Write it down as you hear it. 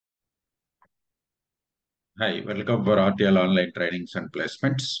Hi, welcome for RTL Online Trainings and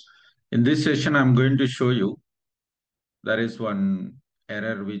Placements. In this session, I'm going to show you there is one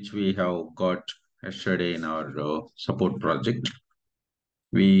error which we have got yesterday in our support project.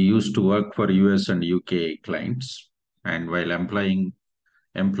 We used to work for US and UK clients, and while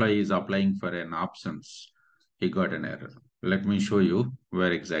employee is applying for an absence, he got an error. Let me show you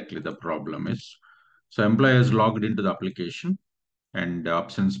where exactly the problem is. So employee has logged into the application and the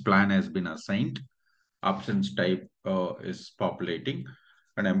absence plan has been assigned. Absence type is populating,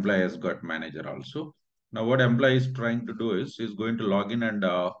 and employee has got manager also. Now what employee is trying to do is going to log in and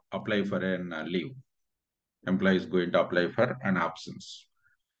apply for an leave. Employee is going to apply for an absence.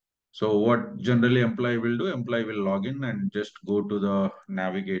 So what generally employee will do, employee will log in and just go to the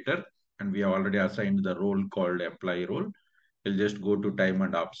navigator, and we have already assigned the role called employee role. He'll just go to time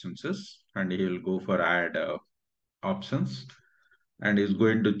and absences, and he will go for add options, and he's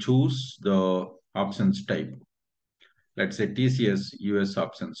going to choose the options type. Let's say TCS US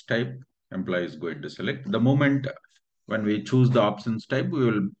options type, employee is going to select. The moment when we choose the options type,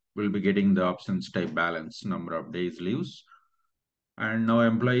 will be getting the options type balance, number of days leaves. And now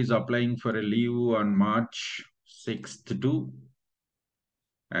employee is applying for a leave on March 6th to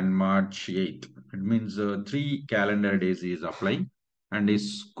and March 8th. It means 3 calendar days he is applying and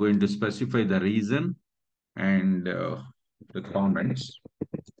is going to specify the reason and the comments.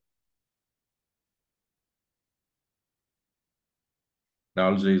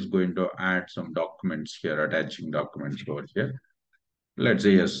 Also is going to add some documents here, attaching documents over here. Let's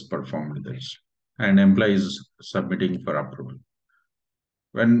say yes, performed this. And employee is submitting for approval.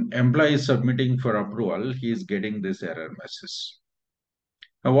 When employee is submitting for approval, he is getting this error message.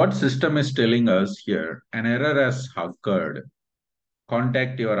 Now, what system is telling us here, an error has occurred.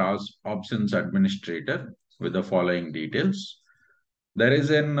 Contact your options administrator with the following details. There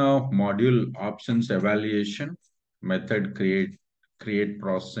is an module options evaluation method create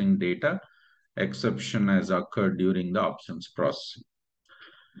processing data. Exception has occurred during the options processing.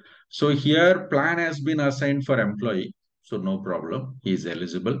 So here plan has been assigned for employee. So no problem. He is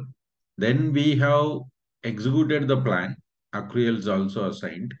eligible. Then we have executed the plan. Accrual is also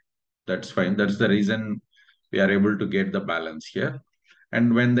assigned. That's fine. That's the reason we are able to get the balance here.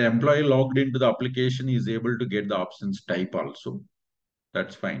 And when the employee logged into the application, he is able to get the options type also.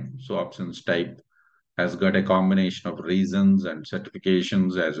 That's fine. So options type has got a combination of reasons and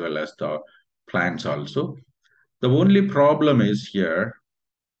certifications as well as the plans also. The only problem is here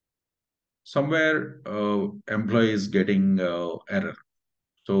somewhere employee is getting error.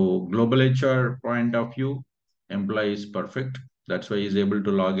 So global HR point of view, employee is perfect. That's why he's able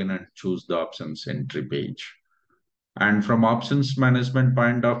to log in and choose the options entry page. And from options management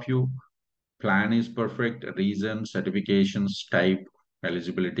point of view, plan is perfect, reason, certifications, type,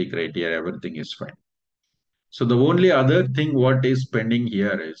 eligibility criteria, everything is fine. So the only other thing what is pending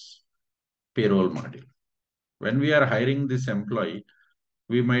here is payroll module. When we are hiring this employee,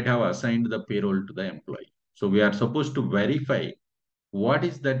 we might have assigned the payroll to the employee. So we are supposed to verify what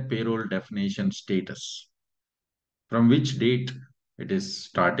is that payroll definition status, from which date it is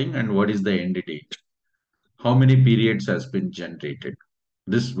starting and what is the end date, how many periods has been generated.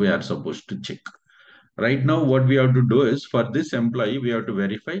 This we are supposed to check. Right now, what we have to do is for this employee, we have to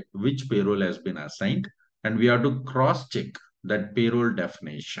verify which payroll has been assigned and we have to cross check that payroll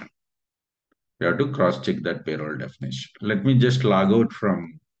definition. We have to cross check that payroll definition. Let me just log out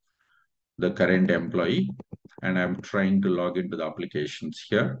from the current employee and I'm trying to log into the applications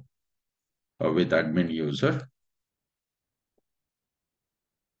here with admin user.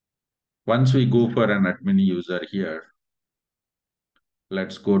 Once we go for an admin user here,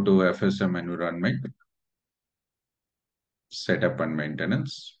 let's go to FSM environment, setup and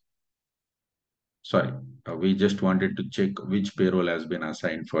maintenance. Sorry, we just wanted to check which payroll has been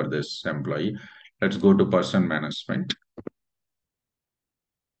assigned for this employee. Let's go to person management,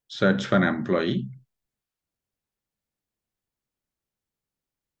 search for an employee.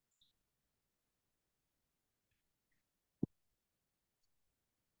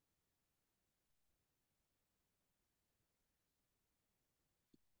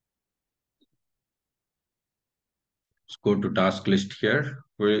 Let's go to task list here.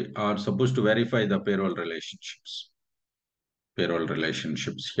 We are supposed to verify the payroll relationships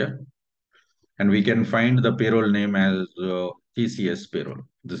here. And we can find the payroll name as TCS payroll.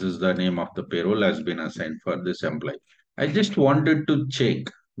 This is the name of the payroll has been assigned for this employee. I just wanted to check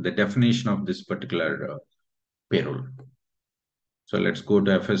the definition of this particular payroll. So let's go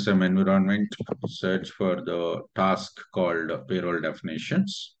to FSM environment, search for the task called payroll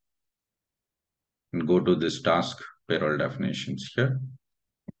definitions, and go to this task payroll definitions here.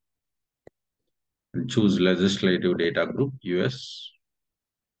 and choose legislative data group, US,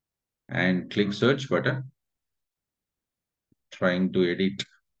 and click search button, trying to edit.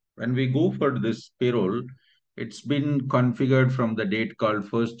 When we go for this payroll, it's been configured from the date called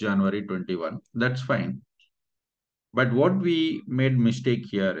 1st January 21. That's fine. But what we made mistake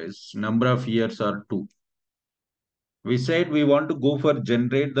here is number of years are 2. We said we want to go for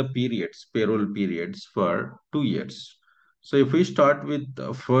generate the periods, payroll periods for 2 years. So if we start with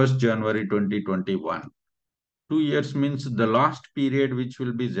 1st January 2021, 2 years means the last period which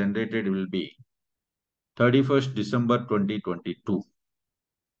will be generated will be 31st December 2022.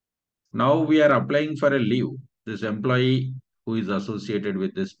 Now we are applying for a leave. This employee who is associated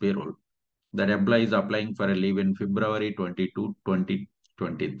with this payroll, that employee is applying for a leave in February 22,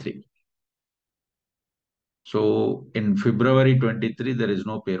 2023. So in February 23, there is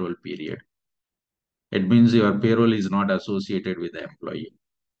no payroll period. It means your payroll is not associated with the employee.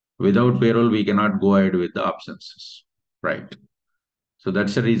 Without payroll, we cannot go ahead with the absences, right? So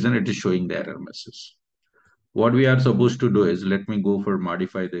that's the reason it is showing the error message. What we are supposed to do is, let me go for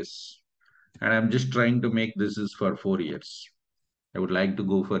modify this. And I'm just trying to make this is for 4 years. I would like to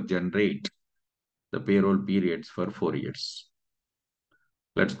go for generate the payroll periods for 4 years.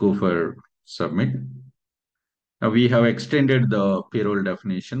 Let's go for submit. Now we have extended the payroll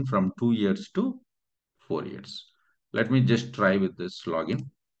definition from 2 years to 4 years. Let me just try with this login.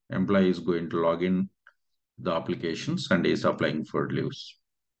 Employee is going to log in the applications and is applying for leaves.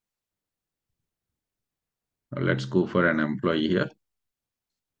 Now let's go for an employee here.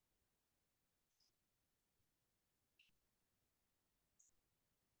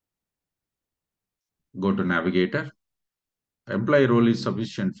 Go to navigator. Employee role is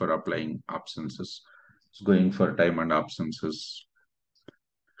sufficient for applying absences. It's going for time and absences.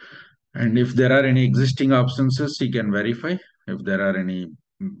 And if there are any existing absences, he can verify. If there are any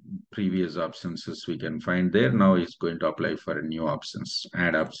previous absences, we can find there. Now he's going to apply for a new absence,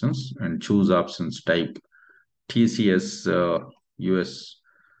 add absence, and choose absence type, TCS US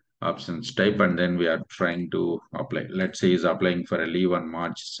absence type. And then we are trying to apply. Let's say he's applying for a leave on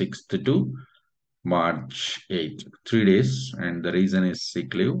March 6th to March 8th, 3 days. And the reason is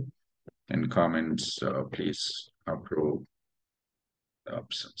sick leave. In comments, please approve the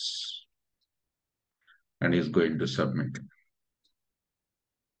absence. And he's going to submit.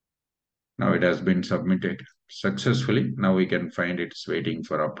 Now it has been submitted successfully. Now we can find it's waiting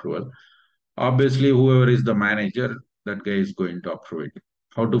for approval. Obviously, whoever is the manager, that guy is going to approve it.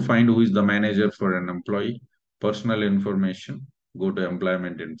 How to find who is the manager for an employee? Personal information. Go to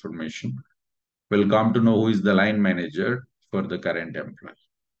employment information. We'll come to know who is the line manager for the current employee.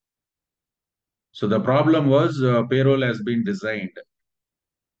 So the problem was payroll has been designed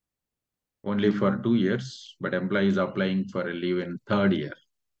only for 2 years, but employee is applying for a leave in third year.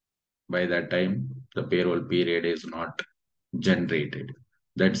 By that time, the payroll period is not generated.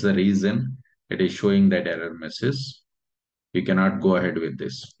 That's the reason it is showing that error message. You cannot go ahead with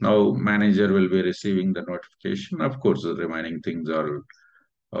this. Now, manager will be receiving the notification. Of course, the remaining things are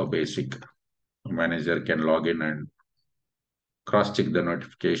basic. Manager can log in and cross-check the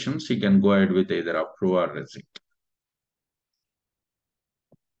notifications. He can go ahead with either approve or reject.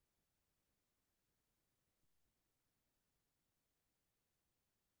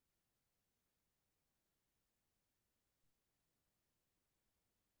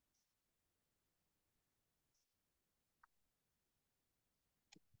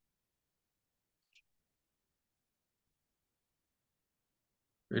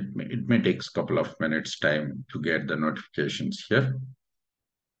 It may take a couple of minutes time to get the notifications here.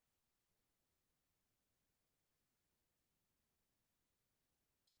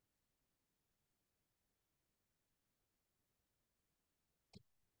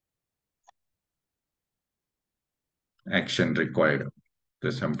 Action required.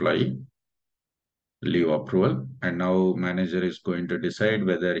 This employee leave approval, and now manager is going to decide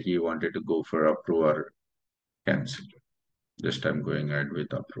whether he wanted to go for approve or cancel. Just I'm going ahead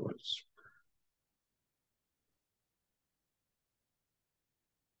with approvals.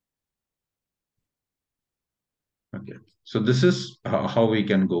 Okay, so this is how we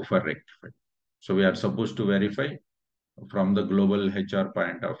can go for rectify. So we are supposed to verify from the global HR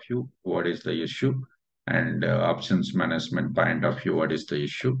point of view, what is the issue, and absence management point of view, what is the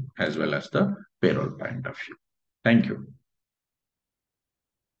issue, as well as the payroll point of view. Thank you.